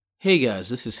Hey guys,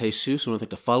 this is Jesus. I want to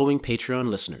thank the following Patreon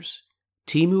listeners: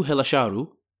 Timu Helasharu,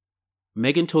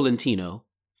 Megan Tolentino,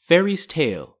 Fairy's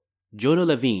Tale, Jonah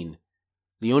Levine,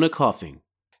 Leona Coughing,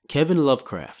 Kevin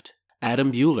Lovecraft,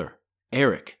 Adam Bueller,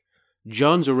 Eric,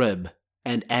 John Zareb,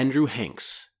 and Andrew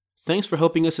Hanks. Thanks for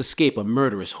helping us escape a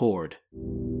murderous horde.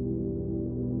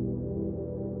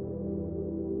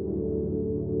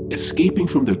 Escaping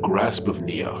from the grasp of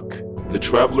Neok, the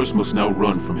travelers must now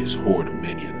run from his horde of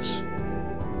minions.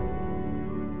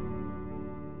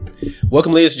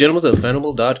 Welcome, ladies and gentlemen, to the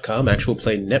Fanimal.com Actual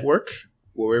Play Network,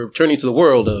 where we're returning to the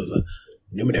world of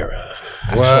Numenera.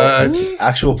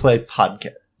 Actual Play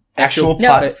Podcast. No.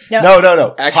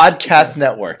 Podcast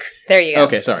Network. There you go.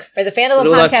 Okay, sorry. Or the Fandible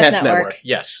Podcast Network.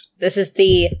 Yes. This is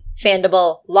the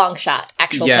Fandible Long Shot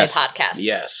Actual Play Podcast.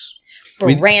 Yes.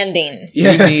 Branding.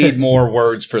 We need more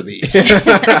words for these.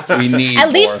 We need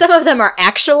At least some of them are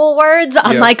actual words,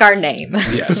 unlike our name.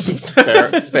 Yes.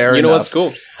 Fair You know enough. what's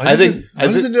cool? Why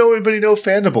doesn't anybody know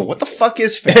Fandible? What the fuck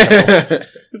is Fandible?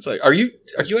 It's like, are you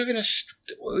having is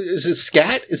this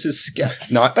scat? Is this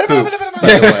scat? Not poop, by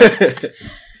the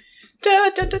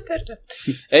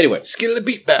way. Anyway. Skittle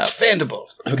beat bow, Fandible.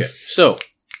 Okay, so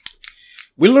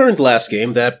we learned last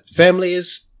game that family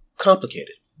is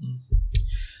complicated.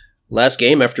 Last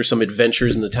game, after some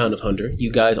adventures in the town of Hunter,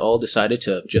 you guys all decided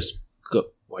to just go.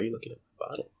 Why are you looking at my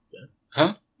bottle, man?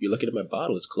 Huh? You're looking at my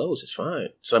bottle. It's closed. It's fine.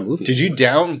 It's not moving. Did you anymore.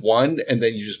 down one and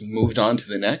then you just moved on to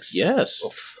the next? Yes.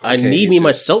 Oh, I okay, need me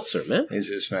my Jesus. seltzer, man.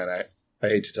 Jesus, man, I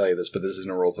hate to tell you this, but this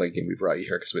isn't a role-playing game. We brought you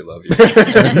here because we love you.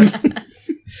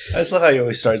 I just love how you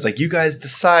always start. It's like, you guys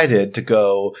decided to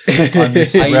go on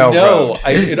this I railroad. know.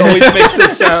 It always makes it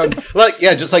sound like,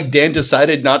 just like Dan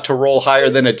decided not to roll higher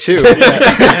than a 2.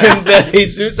 And then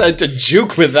Jesus had to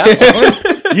juke with that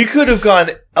one. You could have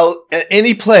gone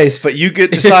any place, but you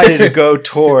decided to go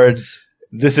towards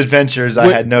this adventures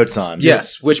I had notes on.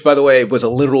 Yes, which, by the way, was a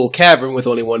literal cavern with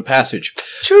only one passage.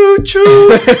 Choo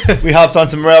choo. We hopped on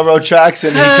some railroad tracks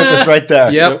and he took us right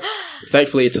there. Yep.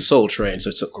 Thankfully, it's a soul train, so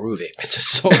it's so groovy. It's a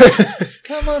soul.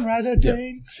 Come on, ride a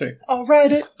train. I'll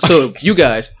ride it. So, you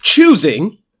guys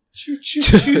choosing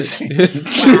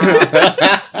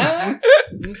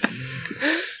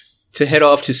to head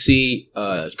off to see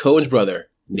Cohen's brother,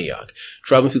 Neok.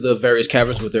 Traveling through the various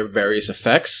caverns with their various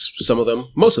effects,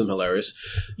 most of them hilarious.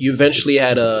 You eventually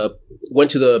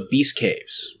went to the Beast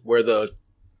Caves, where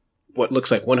what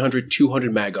looks like 100,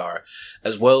 200 Magar,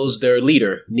 as well as their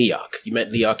leader, Neok. You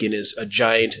met Neok in a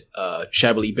giant,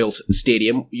 shabbily built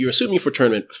stadium. You're assuming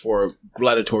for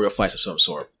gladiatorial fights of some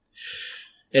sort.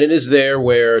 And it is there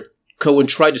where Cohen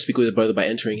tried to speak with his brother by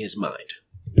entering his mind.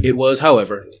 It was,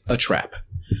 however, a trap.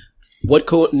 What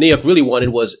Neok really wanted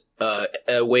was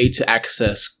a way to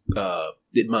access the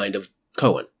mind of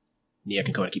Cohen. Neok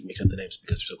and Cohen, I keep mixing up the names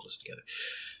because they're so close together.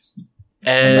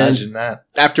 And imagine that.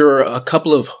 After a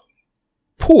couple of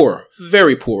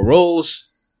very poor rolls,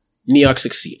 Neok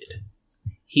succeeded.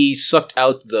 He sucked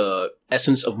out the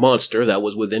essence of monster that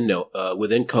was within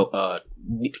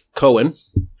Cohen.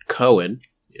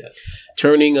 Yes.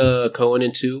 Turning Cohen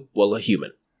into, a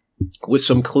human. With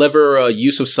some clever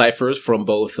use of ciphers from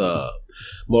both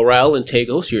Morale and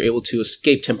Tagos, you're able to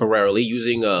escape temporarily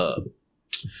using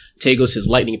Tagos'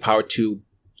 lightning power to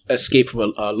escape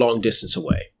from a long distance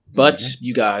away. But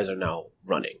you guys are now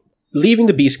running. Leaving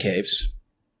the Beast Caves,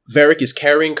 Varric is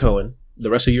carrying Cohen. The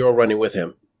rest of you are running with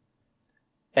him.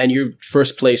 And your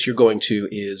first place you're going to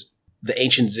is the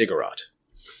ancient Ziggurat.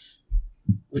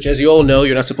 Which, as you all know,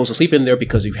 you're not supposed to sleep in there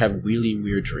because you have really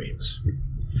weird dreams.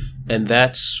 And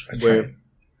that's where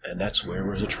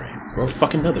there's a train. Or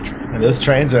fucking another train. And those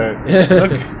trains are,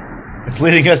 look, it's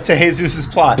leading us to Jesus'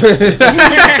 plot.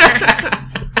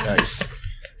 Nice.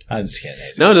 I'm just kidding.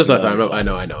 No, that's not. I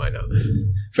know.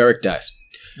 Varric dies.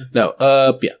 No,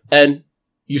 yeah. And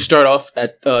you start off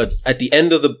at the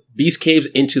end of the Beast Caves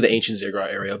into the ancient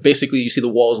Ziggurat area. Basically, you see the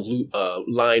walls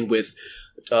lined with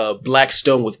black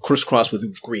stone with crisscross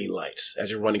with green lights as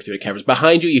you're running through the caverns.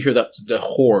 Behind you, you hear the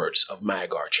hordes of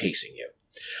Magar chasing you.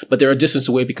 But they're a distance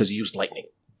away because you used lightning.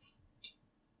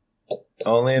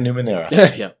 Only in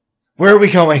Numenera. Yeah. Where are we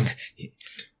going?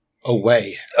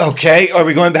 Away. Okay, are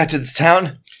we going back to this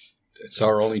town? It's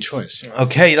our only choice.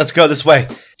 Okay, let's go this way.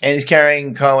 And he's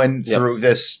carrying Cohen through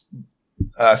this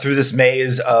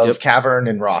maze of cavern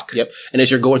and rock. Yep. And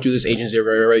as you're going through this ancient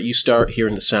Ziggurat area, you start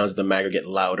hearing the sounds of the Magar get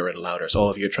louder and louder. So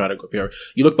all of you are trying to go up here.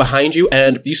 You look behind you,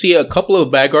 and you see a couple of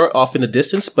Magar off in the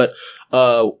distance, but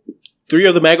 3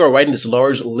 of the Magar are riding this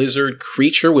large lizard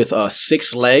creature with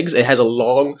 6 legs. It has a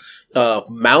long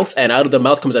mouth, and out of the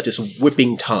mouth comes out this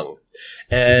whipping tongue.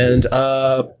 And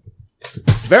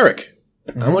Varric,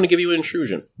 I want to give you an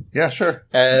intrusion. Yeah, sure.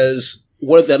 As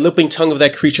one of the lipping tongue of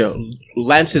that creature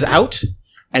lances out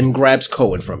and grabs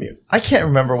Cohen from you. I can't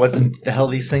remember what the hell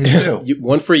these things do.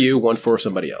 One for you, one for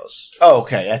somebody else. Oh,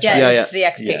 okay. That's Yeah, right. it's the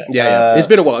XP. Yeah. It's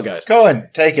been a while, guys. Cohen,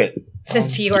 take it.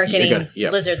 Since you are getting good. Yeah.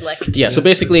 lizard licked. Yeah, so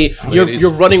basically,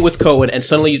 you're running with Cohen, and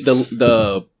suddenly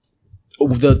the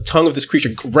tongue of this creature,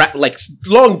 like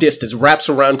long distance, wraps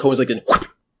around Cohen's leg and whoop,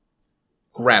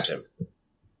 grabs him.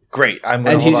 Great. I'm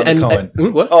going to hold on to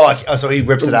Cohen. What? Oh, so he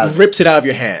rips it out. Rips it out of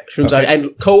your hand.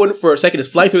 And Cohen, for a second, is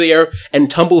flying through the air and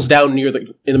tumbles down in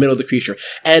the middle of the creature.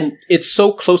 And it's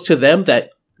so close to them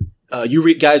that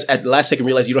you guys at the last second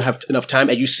realize you don't have enough time,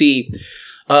 and you see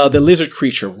the lizard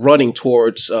creature running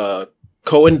towards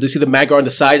Cohen. You see the Magar on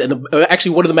the side, and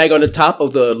actually one of the Magar on the top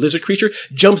of the lizard creature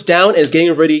jumps down and is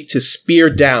getting ready to spear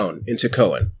down into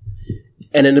Cohen.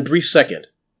 And in a brief second,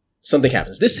 something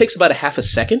happens. This takes about a half a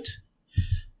second,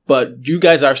 but you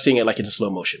guys are seeing it like in slow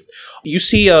motion. You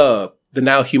see the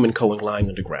now human Cohen lying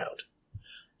on the ground.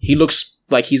 He looks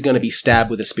like he's going to be stabbed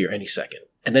with a spear any second.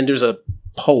 And then there's a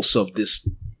pulse of this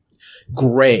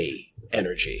gray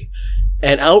energy.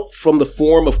 And out from the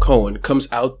form of Cohen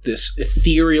comes out this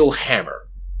ethereal hammer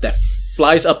that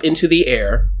flies up into the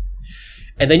air.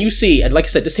 And then you see, and like I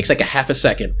said, this takes like a half a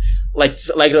second. Like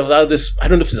out of this, I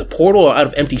don't know if it's a portal or out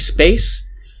of empty space.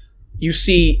 You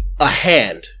see a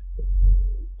hand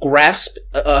grasp,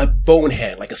 a bone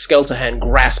hand, like a skeletal hand,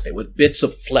 grasp it with bits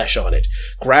of flesh on it.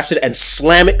 Grasp it and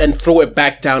slam it and throw it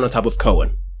back down on top of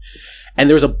Cohen. And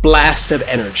there's a blast of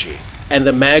energy. And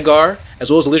the Magar, as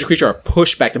well as the lizard creature, are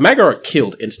pushed back. The Magar are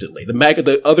killed instantly.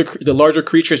 The larger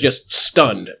creature is just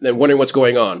stunned and wondering what's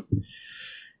going on.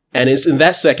 And it's in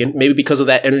that second, maybe because of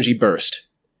that energy burst,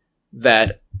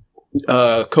 that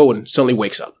Cohen suddenly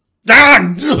wakes up.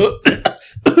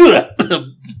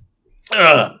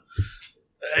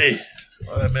 Hey,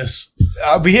 what did I miss?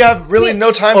 We have really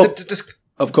no time to discuss.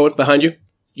 Up, Cohen, behind you.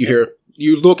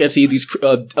 You look and see these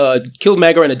killed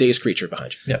Magar and a dazed creature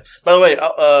behind you. Yeah. By the way,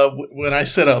 when I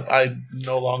sit up, I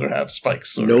no longer have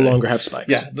spikes. No longer have spikes.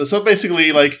 Yeah. So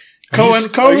basically, like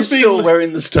Cohen's still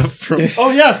wearing the stuff from.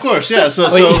 Oh yeah, of course. Yeah.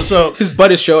 So his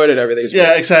butt is showing and everything.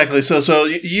 Yeah, exactly. So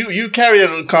you carry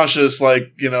an unconscious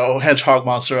hedgehog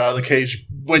monster out of the cage.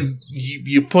 When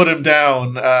you put him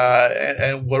down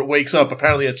and what wakes up,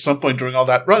 apparently at some point during all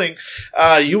that running,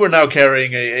 you are now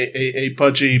carrying a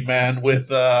pudgy man with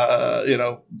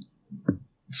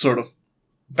sort of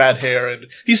bad hair, and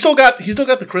he's still got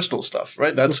the crystal stuff,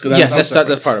 right? That's part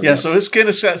of it. Yeah, so his skin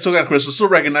is still got crystals, still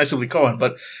recognizably Cohen,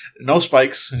 but no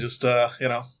spikes, and just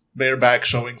bare back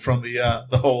showing from the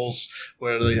holes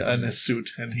where in his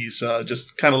suit, and he's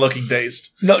just kind of looking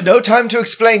dazed. No time to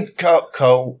explain,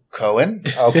 Cohen.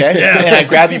 Okay, yeah. And I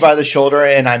grab you by the shoulder,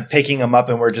 and I'm picking him up,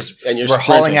 and we're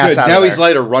hauling ass out. Now he's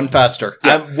lighter. Run faster.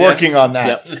 Yeah. I'm working on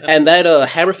that. Yeah. And that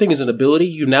hammer thing is an ability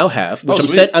you now have,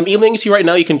 which I'm emailing to you right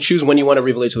now. You can choose when you want to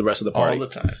reveal it to the rest of the party all the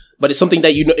time. But it's something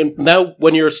that you know now.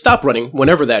 When you're stop running,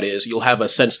 whenever that is, you'll have a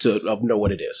sense of know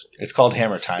what it is. It's called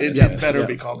hammer time. It better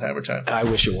be called hammer time. I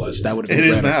wish it was. That would have been. It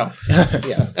is now.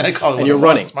 Yeah, I call it. And you're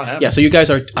running. Yeah, so you guys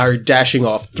are dashing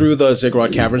off through the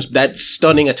Ziggurat caverns. That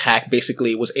stunning attack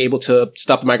basically was able to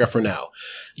stop the Magar for now.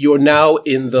 You are now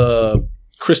in the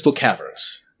crystal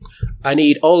caverns. I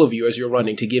need all of you as you're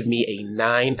running to give me a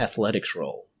 9 athletics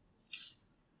roll.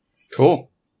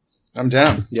 Cool. I'm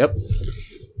down. Yep.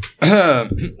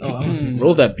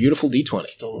 Roll that beautiful D20.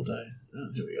 Stole a die. Oh,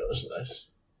 here we go. This is nice.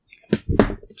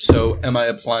 So, am I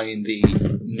applying the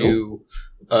new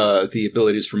the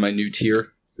abilities for my new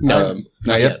tier? No,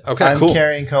 not yet. Okay, I'm cool.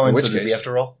 carrying Cohen. In So does he have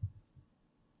to roll?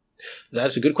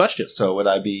 That's a good question. So would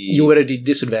I be? You would at a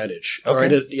disadvantage.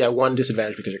 Okay. Or one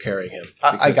disadvantage because you're carrying him.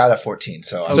 I got a 14,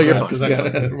 so you're fine.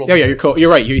 You're cool.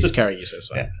 You're right. He's carrying you, so it's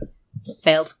fine. Yeah.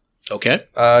 Failed. Okay.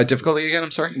 Difficulty again?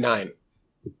 I'm sorry. 9.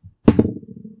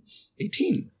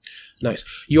 18.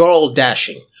 Nice. You're all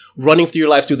dashing, running through your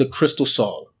lives through the crystal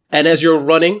song, and as you're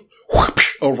running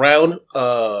around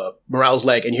Morale's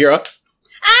leg, and you're up.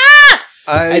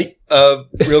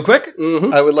 Real quick,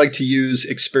 Mm-hmm. I would like to use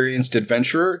Experienced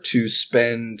Adventurer to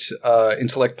spend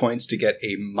intellect points to get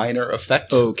a minor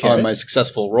effect on my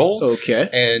successful roll. Okay.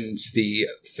 And the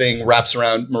thing wraps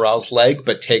around Morale's leg,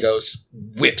 but Tagos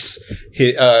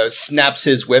snaps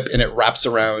his whip, and it wraps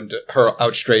around her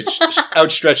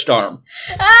outstretched arm.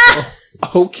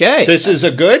 Okay. This is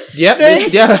a good thing?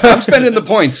 Yeah. I'm spending the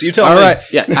points. You tell me. All right.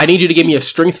 Yeah. I need you to give me a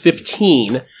strength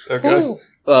 15. Okay. Ooh.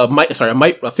 A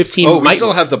 15. Oh, we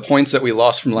still have the points that we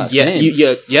lost from last game.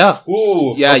 Yeah.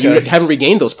 Ooh, yeah, okay. You haven't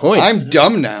regained those points. I'm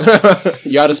dumb now.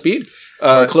 You out of speed?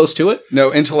 Or close to it?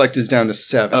 No, intellect is down to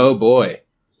 7. Oh, boy.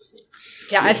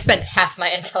 Yeah, I've spent half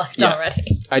my intellect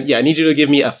already. I need you to give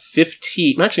me a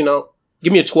 15. Actually, no.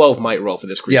 Give me a 12 might roll for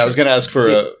this creature. Yeah, I was going to ask for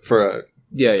a.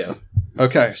 Yeah.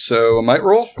 Okay, so a might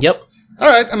roll? Yep. All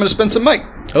right, I'm going to spend some might.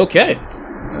 Okay.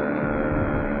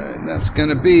 And that's going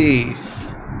to be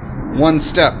 1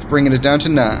 step, bringing it down to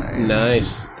 9.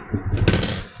 Nice.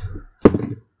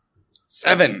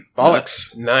 7.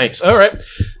 Bollocks. Nice. All right.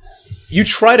 You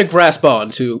try to grasp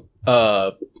on to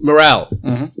morale.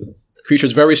 Mm-hmm. The creature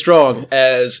is very strong,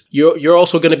 as you're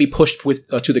also going to be pushed with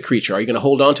to the creature. Are you going to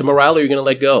hold on to morale, or are you going to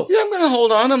let go? Yeah, I'm going to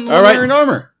hold on. I'm all right. wearing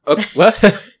armor. Okay. Well,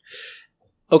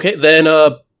 okay, then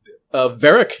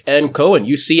Varric and Cohen,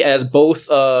 you see as both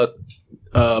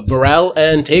Morale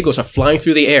and Tagos are flying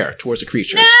through the air towards the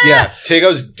creatures. Yeah,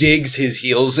 Tagos digs his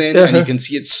heels in, and you can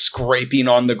see it scraping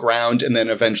on the ground, and then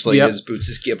eventually his boots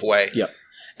just give way. Yep.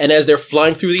 And as they're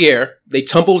flying through the air, they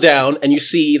tumble down, and you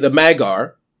see the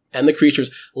Magar and the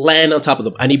creatures land on top of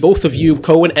them. I need both of you,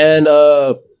 Cohen and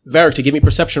Varric, to give me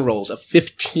perception rolls of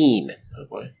 15. Oh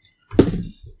boy.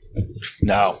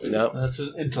 No. That's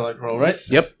an intellect roll, right?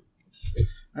 Yep.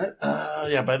 Right.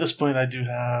 Yeah, by this point I do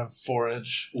have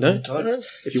forage intellect.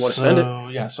 If you want to spend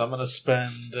it. Yeah, so I'm going to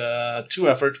spend 2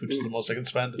 effort, which is the most I can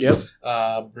spend. Yep.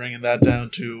 Bringing that down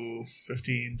to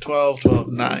 15, 12,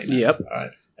 9. Yep. All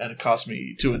right. And it cost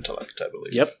me 2 intellect, I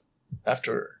believe. Yep.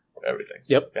 After everything.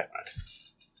 Yep. Yeah, right.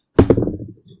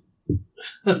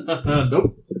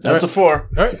 Nope. That's a 4.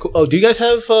 All right, cool. Oh, do you guys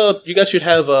have, you guys should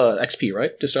have XP,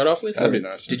 right? To start off with? That'd be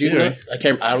nice. Did you? I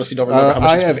honestly don't remember how much.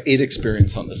 I have 8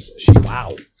 experience on this sheet.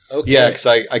 Wow. Okay. Yeah, because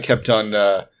I kept on,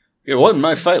 it wasn't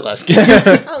my fight last game.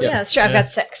 Oh, yeah, that's true. I've got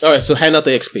 6. All right, so hand out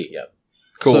the XP, yeah.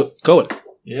 Cool. So, Cohen.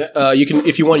 Yeah. You can,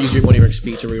 if you want, use one of your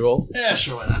XP to reroll. Yeah,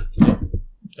 sure, why not?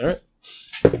 All right.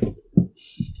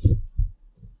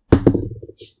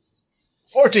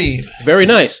 14. Very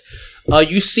nice.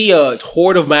 You see a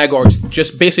horde of Magars,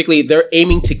 just basically, they're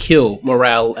aiming to kill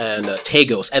Morale and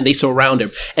Tagos, and they surround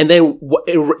him. And then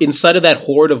inside of that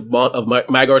horde of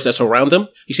Magars that surround them,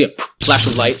 you see a flash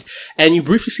of light, and you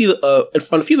briefly see in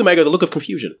front of you the Magar, the look of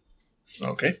confusion.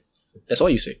 Okay. That's all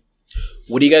you see.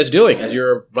 What are you guys doing as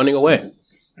you're running away?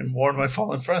 And warn my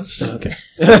fallen friends. Okay.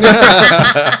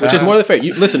 Which is more than fair.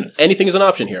 Listen, anything is an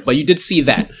option here, but you did see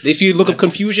that. They see a look of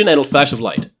confusion and a flash of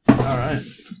light. All right.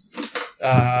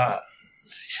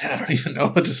 I don't even know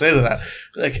what to say to that.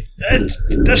 Like,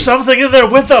 there's something in there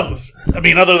with them. I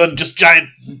mean, other than just giant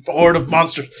horde of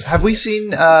monsters. Have we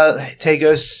seen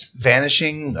Tagos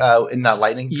vanishing in that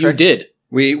lightning trick? You did.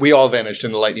 We all vanished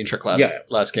in the lightning trick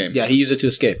last game. Yeah, he used it to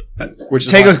escape. Which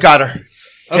is Tagos got her.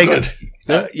 Good.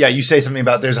 Yeah, you say something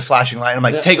about there's a flashing light. I'm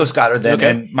like, Tagos got her then,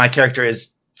 and my character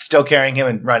is still carrying him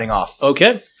and running off.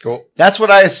 Okay. Cool. That's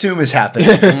what I assume is happening.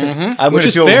 Mm-hmm. Which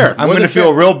is fair. I'm going to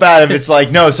feel real bad if it's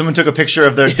like, no, someone took a picture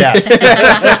of their death.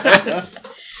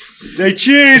 Say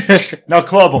cheese. Now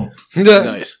club them.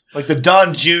 Nice. Like the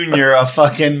Don Jr. of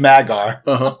fucking Magar.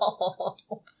 Uh-huh.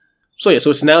 So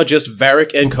it's now just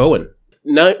Varric and Cohen.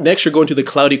 Now, next you're going to the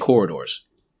cloudy corridors.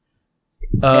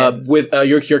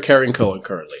 You're carrying Cohen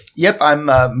currently. Yep, I'm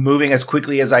moving as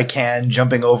quickly as I can,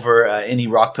 jumping over any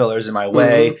rock pillars in my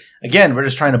way. Mm-hmm. Again, we're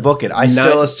just trying to book it. I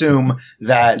still assume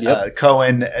that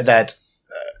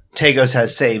Tagos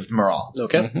has saved Morale.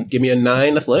 Okay, Give me a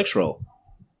 9 athletics roll.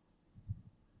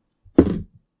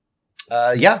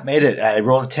 Yeah, made it. I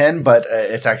rolled a 10, but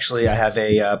it's actually I have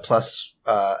a plus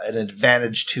an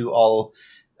advantage to all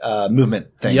movement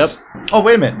things. Yep. Oh,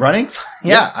 wait a minute. Running?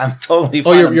 Yeah, yep. I'm totally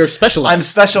fine. Oh, you're specialized. I'm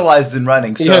specialized in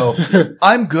running, so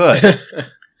I'm good.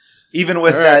 Even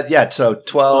with that, so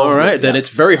 12. All right, then it's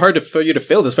very hard for you to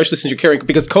fail this, especially since you're carrying,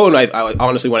 because Cohen, I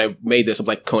honestly, when I made this, I'm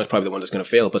like, Cohen's probably the one that's going to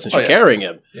fail, but since you're carrying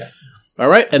him. Yeah. All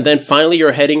right, and then finally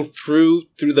you're heading through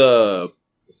the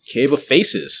Cave of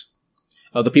Faces.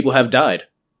 The people have died.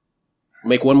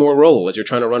 Make one more roll as you're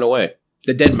trying to run away.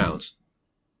 The dead mounds.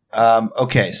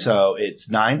 Okay, so it's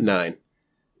 9. 9.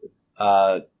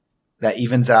 That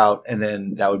evens out, and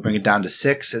then that would bring it down to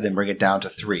 6, and then bring it down to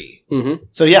 3. Mm-hmm.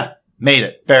 So yeah, made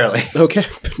it barely. Okay,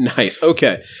 nice.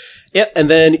 Okay, yeah, and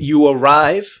then you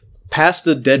arrive past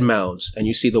the dead mounds, and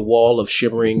you see the wall of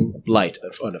shimmering light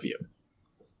in front of you.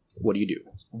 What do you do?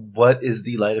 What is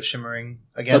the light of shimmering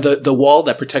again? The wall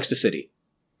that protects the city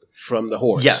from the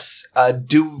hordes. Yes.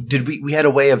 Did we had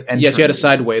a way of entering? Yes, you had a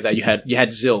side way that you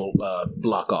had Zill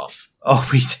block off.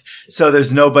 Oh, so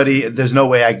there's no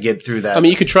way I can get through that. I mean,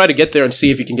 you could try to get there and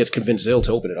see if you can convince Zill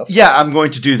to open it up. Yeah, I'm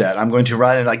going to do that. I'm going to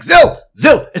run and like, Zill,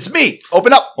 it's me.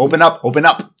 Open up. All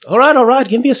right.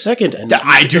 Give me a second. And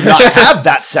I do not have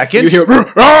that second. You hear, "Rawr,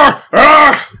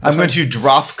 rawr." I'm going to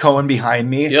drop Cohen behind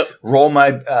me, Yep. roll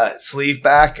my sleeve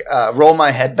back, roll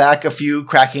my head back a few,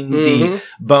 cracking the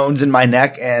bones in my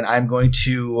neck, and I'm going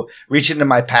to reach into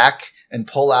my pack and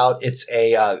pull out. It's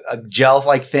a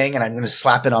gel-like thing, and I'm going to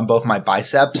slap it on both my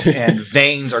biceps, and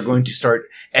veins are going to start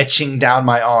etching down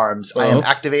my arms. I am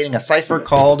activating a cipher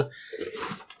called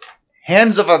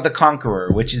Hands of the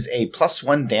Conqueror, which is a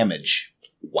 +1 damage.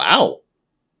 Wow.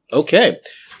 Okay.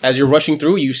 As you're rushing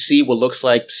through, you see what looks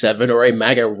like 7 or 8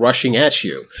 Maggar rushing at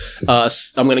you. I'm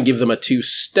going to give them a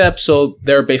 2-step, so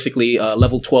they're basically a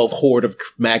level 12 horde of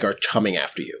Maggar coming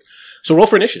after you. So roll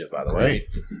for initiative, by the way.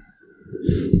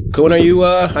 Cohen,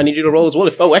 I need you to roll as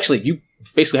well. Actually, you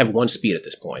basically have 1 speed at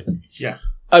this point. Yeah.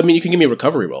 I mean, you can give me a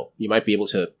recovery roll. You might be able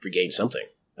to regain something.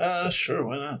 Sure,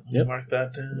 why not? Let me mark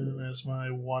that down as my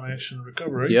 1 action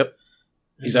recovery. Yep.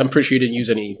 Because I'm pretty sure you didn't use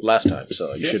any last time,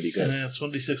 so you should be good. And it's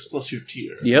 1d6 plus your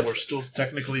tier. Yep. We're still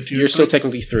technically tier 3. You're still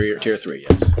technically tier 3,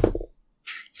 yes.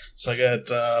 So I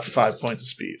got 5 points of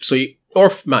speed. So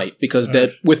might, because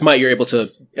with might you're able to...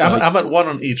 I'm at 1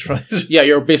 on each, right? Yeah,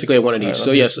 you're basically at 1 on each.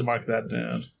 So yes. Mark that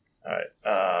down. All right.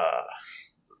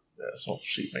 This whole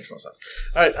sheet makes no sense.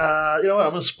 All right. You know what?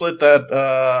 I'm going to split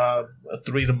that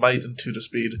 3 to might and 2 to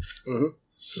speed. Mm-hmm.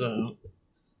 So,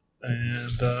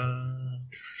 and I'm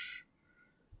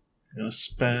going to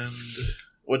spend...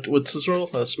 What's this roll?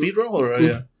 A speed roll?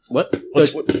 Or What?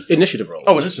 Initiative roll.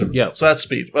 Oh, initiative. Yeah. So that's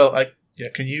speed. Well,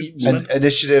 can you spend?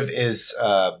 Initiative is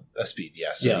a speed,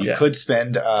 yes. Yeah, so you could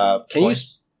spend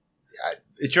points.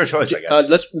 It's your choice, I guess.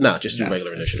 Let's just do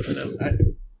regular initiative for now. Right.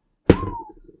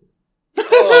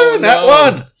 Oh, Nat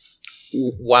 1!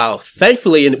 Wow.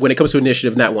 Thankfully, when it comes to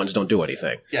initiative, Nat 1s don't do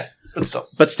anything. Yeah,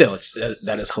 but still, it's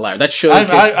that is hilarious. That shows.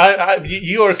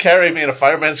 You were carrying me in a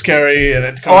fireman's carry,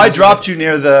 and I dropped you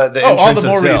near the entrance all the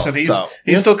more Zill, reason.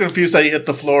 He's still confused that he hit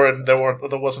the floor and there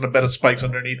wasn't a bed of spikes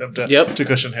underneath him to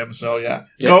cushion him. So yeah,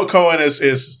 Cohen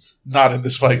is not in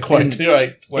this fight quite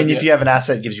right. And if you have an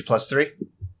asset, it gives you +3.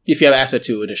 If you have asset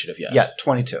to initiative, yes. Yeah,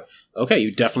 22. Okay,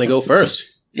 you definitely go first.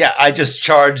 Yeah, I just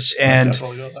charged and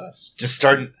just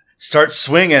start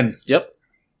swinging. Yep.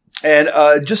 And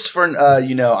just for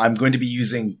I'm going to be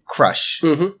using Crush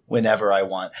whenever I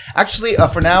want. Actually,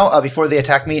 for now, before they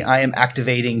attack me, I am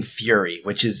activating Fury,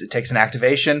 which it takes an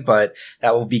activation, but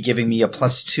that will be giving me a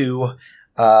 +2.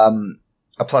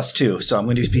 A +2. So I'm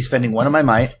going to be spending 1 of my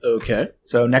might. Okay.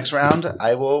 So next round,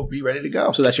 I will be ready to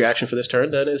go. So that's your action for this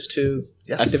turn, then, is to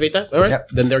activate that? All right. Yep.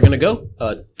 Then they're going to go.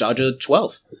 Dodge a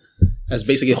 12. As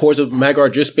basically hordes of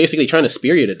Maggar just basically trying to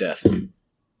spear you to death.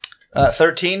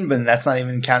 13, but that's not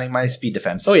even counting my speed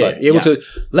defense. Oh, yeah. You're able to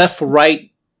left, right,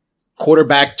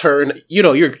 quarterback, turn.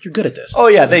 You're good at this. Oh,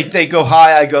 yeah. They go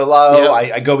high, I go low.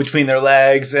 Yep. I go between their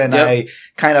legs, and I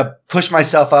kind of push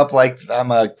myself up like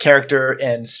I'm a character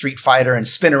in Street Fighter and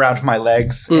spin around with my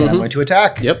legs, and I'm going to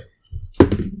attack. Yep.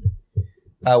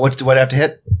 What do I have to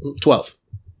hit? 12.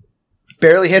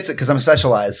 Barely hits it because I'm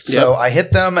specialized. Yep. So I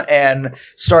hit them, and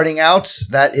starting out,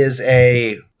 that is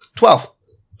a 12.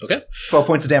 Okay. 12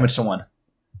 points of damage to 1.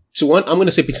 So 1, I'm going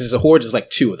to say because it's a horde, there's like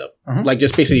 2 of them. Like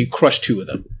just basically crush 2 of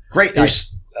them. Great.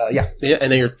 Nice. Yeah.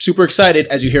 And then you're super excited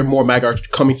as you hear more Maggar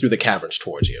coming through the caverns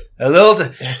towards you.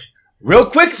 Real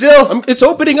quick, Zill. It's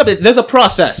opening up. There's a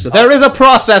process. There is a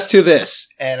process to this.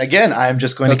 And again, I'm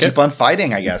just going to keep on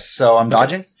fighting, I guess. So I'm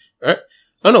dodging. All right.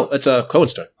 Oh, no. It's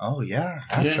Cohen's turn. Oh, yeah.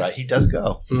 That's right. He does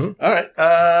go. All right.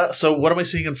 So what am I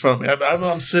seeing in front of me?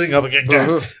 I'm sitting up again.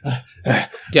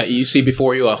 Yeah, you see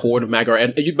before you a horde of Maggar.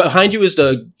 And behind you is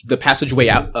the passageway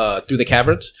out through the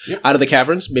caverns. Yep. Out of the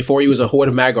caverns. Before you is a horde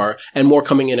of Maggar. And more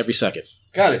coming in every second.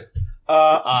 Got it.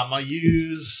 I'm going to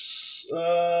use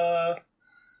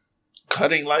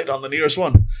Cutting Light on the nearest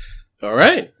one. All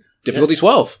right. Difficulty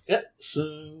 12. Yeah.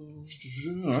 So...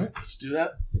 All right, let's do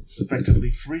that. It's effectively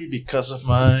free because of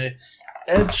my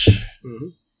edge.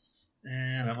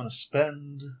 And I'm going to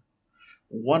spend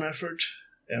 1 effort,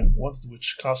 and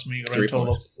which cost me a grand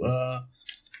total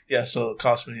of... so it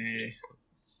cost me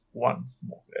 1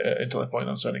 intellect point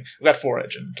on setting. I've got 4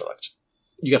 edge in intellect.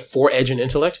 You got 4 edge in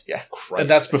intellect? Yeah. Christ. And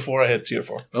that's before I hit tier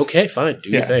 4. Okay, fine. Do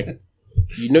your thing.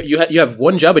 You have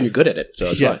 1 job and you're good at it, so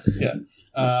it's fine. Yeah.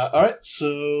 All right,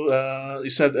 so you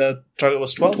said target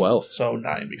was 12? 12. So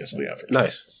 9 because of the effort.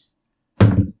 Nice.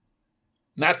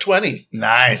 Nat 20.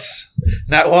 Nice.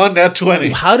 Nat 1, Nat 20.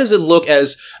 How does it look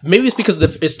as... Maybe it's because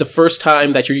it's the first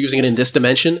time that you're using it in this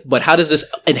dimension, but how does this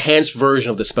enhanced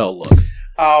version of the spell look?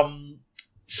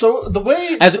 So the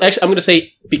way, actually, I'm going to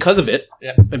say because of it,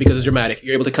 yeah, and because it's dramatic,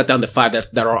 you're able to cut down to 5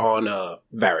 that are on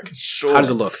Varric. Sure. How does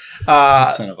it look?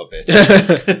 Son of a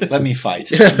bitch. Let me fight.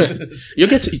 You'll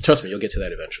get to. Trust me, you'll get to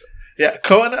that eventually. Yeah,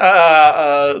 Cohen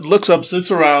looks up,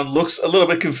 sits around, looks a little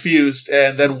bit confused,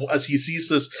 and then as he sees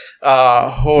this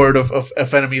horde of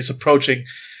enemies approaching,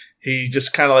 he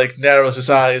just kind of like narrows his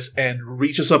eyes and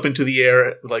reaches up into the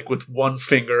air like with one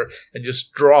finger and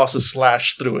just draws a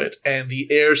slash through it, and the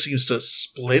air seems to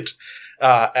split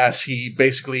as he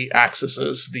basically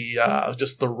accesses the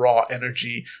just the raw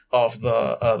energy of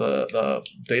the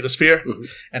data sphere,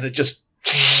 and it just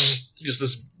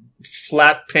this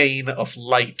flat pane of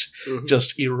light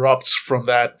just erupts from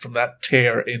that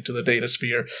tear into the data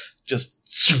sphere, just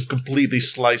completely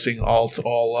slicing all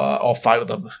 5 of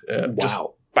them. Wow. Just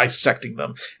bisecting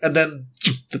them, and then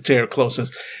the tear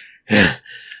closes.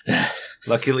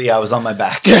 Luckily, I was on my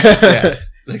back. Yeah,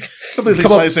 like completely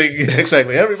slicing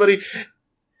exactly everybody,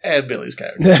 and Billy's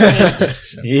character.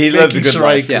 He lived a good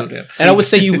life. Yeah. And I would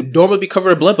say you would normally be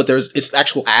covered in blood, but it's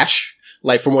actual ash,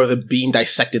 like from where the beam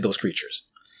dissected those creatures.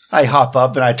 I hop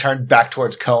up and I turn back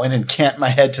towards Cohen and cant my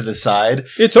head to the side.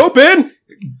 It's open!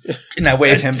 And I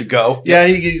wave him to go. Yeah,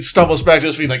 he stumbles back to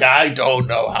his feet like, I don't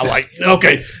know how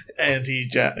okay. And he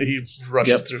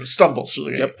rushes through, stumbles through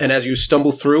the gate. Yep. And as you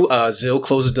stumble through, Zill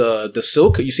closes the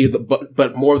silk. You see,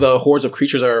 but more of the hordes of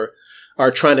creatures are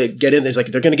trying to get in. There's like,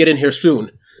 they're going to get in here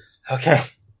soon. Okay.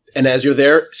 And as you're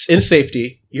there in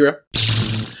safety, you're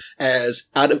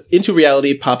into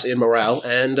reality pops in Morale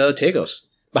and Tagos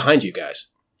behind you guys.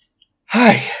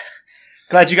 Hi.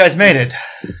 Glad you guys made it.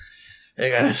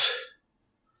 Hey guys.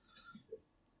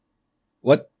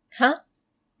 What? Huh?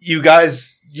 You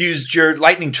guys used your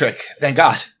lightning trick, thank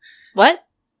God. What?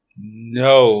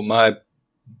 No, my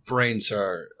brains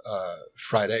are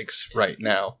fried eggs right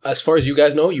now. As far as you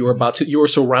guys know, you were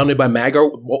surrounded by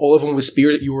Magar, all of them with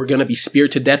spears. You were going to be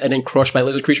speared to death and then crushed by a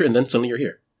lizard creature, and then suddenly you're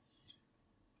here.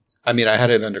 I mean, I had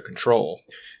it under control.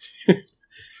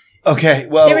 Okay,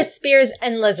 well... There were spears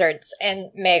and lizards and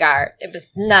Magar. It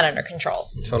was not under control.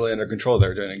 Totally under control. They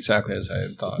were doing exactly as I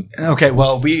had thought. Okay,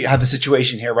 well, we have a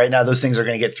situation here. Right now, those things are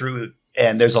going to get through,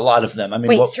 and there's a lot of them. I mean,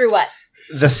 Wait, through what?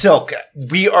 The silk.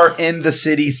 We are in the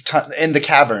city's... in the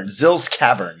caverns. Zill's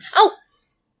caverns. Oh!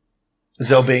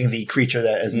 Zill being the creature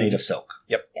that is made of silk.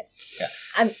 Yep. Yes.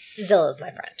 Yeah. Zilla's my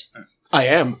friend. I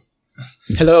am.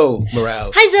 Hello,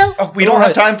 Morale. Hi, Zill. Oh, we don't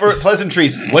have time for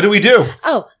pleasantries. What do we do?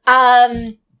 Oh,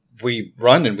 we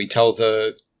run and we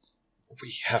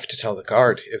have to tell the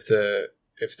guard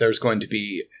if there's going to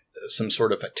be some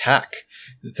sort of attack,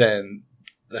 then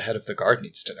the head of the guard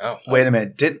needs to know. Wait a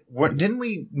minute. Didn't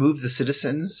we move the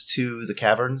citizens to the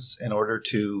caverns in order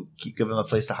to give them a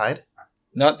place to hide?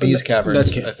 Not these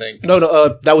caverns, I think.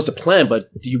 No, that was the plan,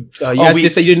 but you guys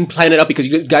did say you didn't plan it up because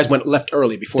you guys went left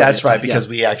early before. That's right, because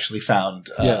we actually found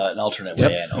an alternate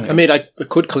way in. Okay. I mean, I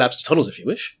could collapse the tunnels if you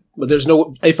wish, but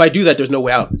if I do that, there's no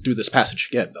way out through this passage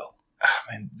again, though. I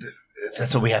mean,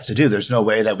 that's what we have to do. There's no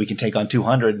way that we can take on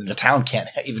 200 and the town can't,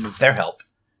 even with their help.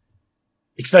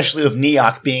 Especially with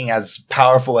Neok being as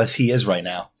powerful as he is right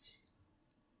now.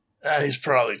 He's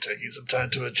probably taking some time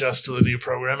to adjust to the new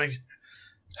programming.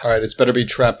 All right, it's better to be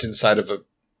trapped inside of a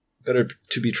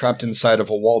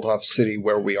walled-off city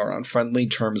where we are on friendly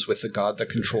terms with the god that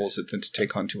controls it than to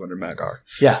take on 200 Magar.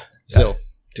 Yeah. Zill,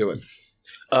 do it.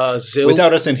 Zill,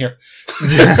 without us in here.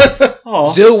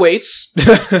 Zill waits.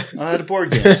 The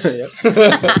board games.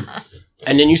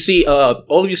 And then you see,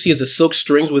 all you see is the silk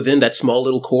strings within that small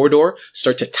little corridor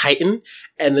start to tighten,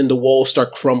 and then the walls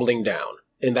start crumbling down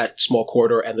in that small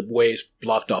corridor, and the way is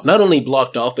blocked off. Not only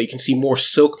blocked off, but you can see more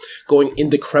silk going in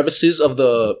the crevices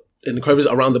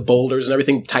around the boulders and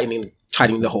everything, tightening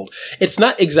the hold. It's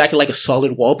not exactly like a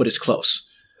solid wall, but it's close.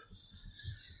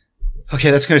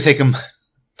 Okay, that's going to take them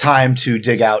time to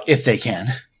dig out if they can.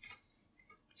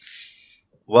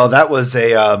 Well, that was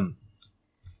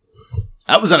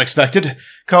unexpected.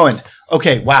 Cohen.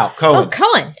 Okay, wow, Cohen. Oh,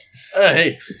 Cohen.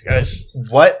 Hey, guys.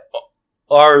 What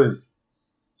are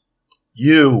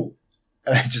you?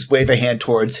 And I just wave a hand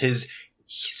towards he's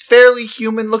fairly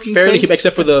human-looking face. Human,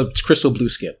 except for the crystal blue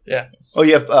skin. Yeah. Oh,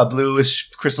 you have bluish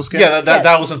crystal skin? Yeah,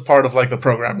 that wasn't part of like the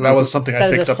program. That was something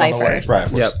I picked up on the way. Right.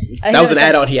 Yeah. That was an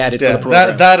add-on he added for the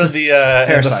program. That and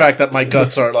the fact that my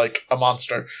guts are like a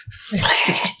monster.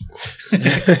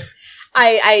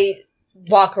 I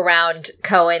walk around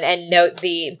Cohen and note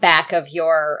the back of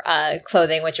your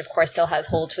clothing, which of course still has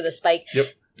holes for the spike. Yep.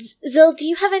 Zill, do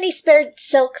you have any spare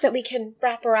silk that we can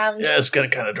wrap around? Yeah, it's getting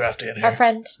kind of drafty in here. Our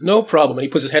friend. No problem. And he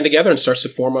puts his hand together and starts to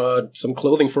form some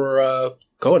clothing for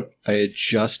Cohen. I had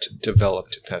just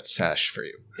developed that sash for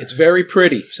you. It's very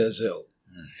pretty, says Zill.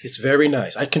 It's very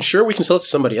nice. we can sell it to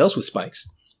somebody else with spikes.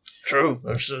 True.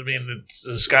 I mean,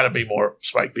 there's got to be more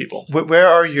spike people. Where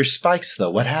are your spikes, though?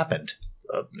 What happened?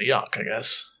 Neok, I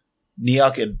guess.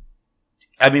 Neok,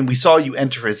 we saw you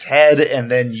enter his head, and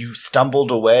then you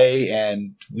stumbled away,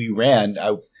 and we ran.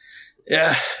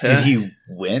 Yeah. Did he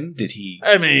win? Did he...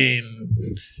 I mean,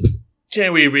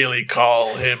 can we really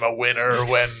call him a winner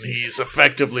when he's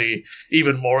effectively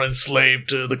even more enslaved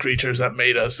to the creatures that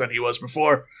made us than he was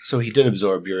before? So he did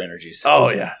absorb your energies. Oh,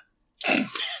 yeah.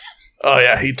 Oh,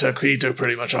 yeah, he took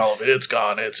pretty much all of it. It's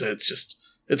gone.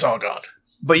 It's all gone.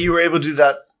 But you were able to do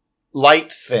that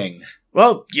light thing.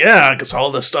 Well, yeah, because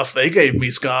all the stuff they gave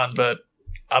me's gone, but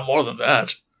I'm more than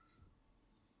that.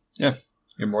 Yeah,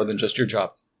 you're more than just your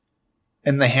job.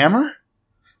 And the hammer?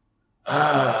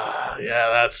 Yeah,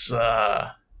 that's,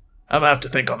 I'm gonna have to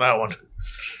think on that one.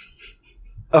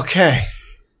 Okay.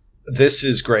 This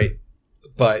is great,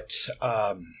 but,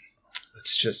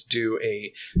 let's just do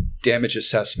a damage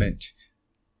assessment.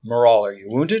 Moral, are you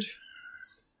wounded?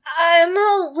 I'm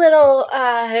a little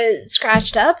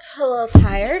scratched up, a little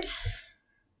tired.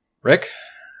 Rick?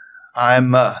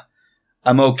 I'm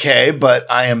okay, but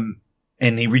I am...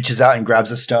 And he reaches out and grabs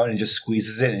a stone and just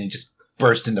squeezes it, and he just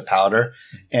bursts into powder.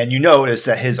 And you notice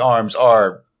that his arms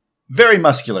are very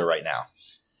muscular right now.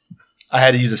 I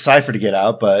had to use a cipher to get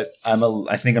out, but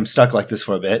I think I'm stuck like this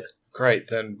for a bit. Great.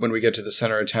 Then when we get to the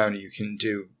center of town, you can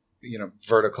do,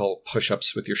 vertical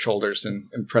push-ups with your shoulders and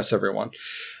impress everyone.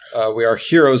 We are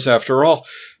heroes after all.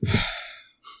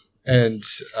 And,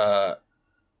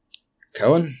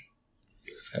 Cohen,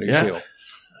 how do you feel?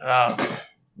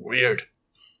 Weird.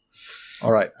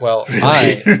 All right. Well,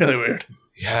 really weird.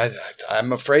 Yeah,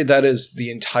 I'm afraid that is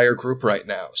the entire group right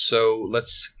now. So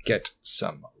let's get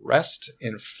some rest,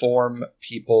 inform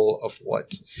people of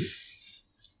what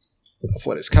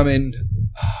is coming.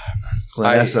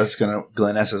 Glenessa's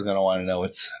gonna want to know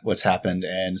what's happened,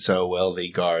 and so will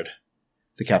the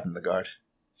captain of the guard.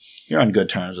 You're on good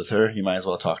terms with her. You might as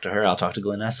well talk to her. I'll talk to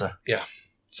Glenessa. Yeah,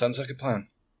 sounds like a plan.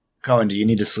 Cohen, do you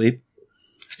need to sleep?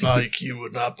 Like you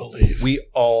would not believe. We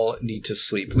all need to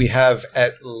sleep. We have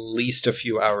at least a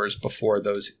few hours before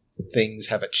those things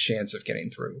have a chance of getting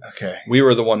through. Okay. We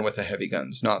were the one with the heavy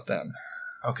guns, not them.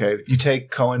 Okay. You take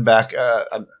Cohen back.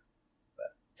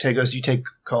 Tagos, you take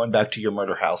Cohen back to your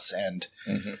murder house, and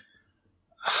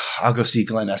I'll go see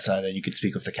Glenessa, and then you can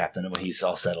speak with the captain when he's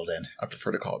all settled in. I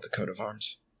prefer to call it the coat of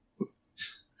arms.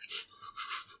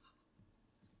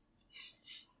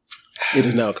 It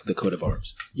is now the coat of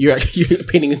arms. You're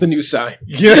painting the new sign.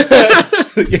 Yeah.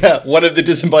 Yeah. One of the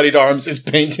disembodied arms is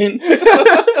painting.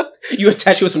 You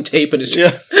attach it with some tape and it's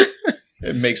just... Yeah.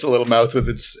 It makes a little mouth with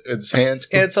its hands.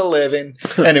 It's a living.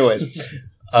 Anyways.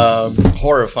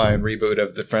 Horrifying reboot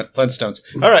of the Flintstones.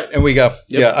 All right. And we go.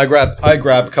 Yep. Yeah. I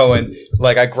grab Cohen.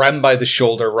 I grab him by the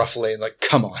shoulder roughly and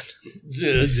come on.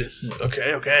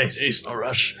 Okay. Jeez, no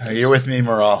rush. You're with me,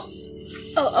 Moral.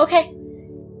 Oh, okay.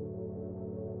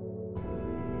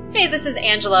 Hey, this is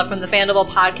Angela from the Fandible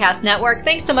Podcast Network.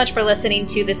 Thanks so much for listening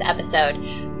to this episode.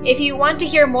 If you want to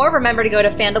hear more, remember to go to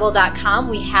Fandible.com.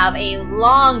 We have a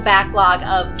long backlog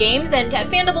of games, and at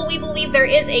Fandible, we believe there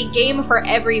is a game for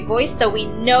every voice, so we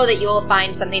know that you'll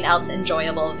find something else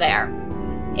enjoyable there.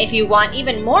 If you want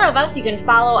even more of us, you can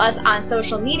follow us on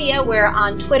social media. We're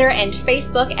on Twitter and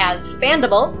Facebook as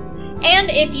Fandible.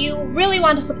 And if you really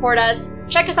want to support us,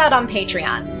 check us out on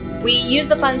Patreon. We use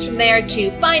the funds from there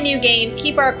to buy new games,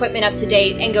 keep our equipment up to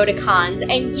date, and go to cons,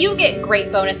 and you get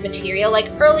great bonus material like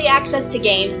early access to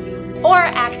games or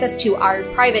access to our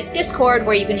private Discord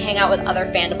where you can hang out with other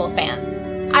Fandible fans.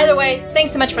 Either way,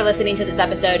 thanks so much for listening to this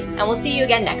episode, and we'll see you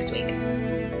again next week.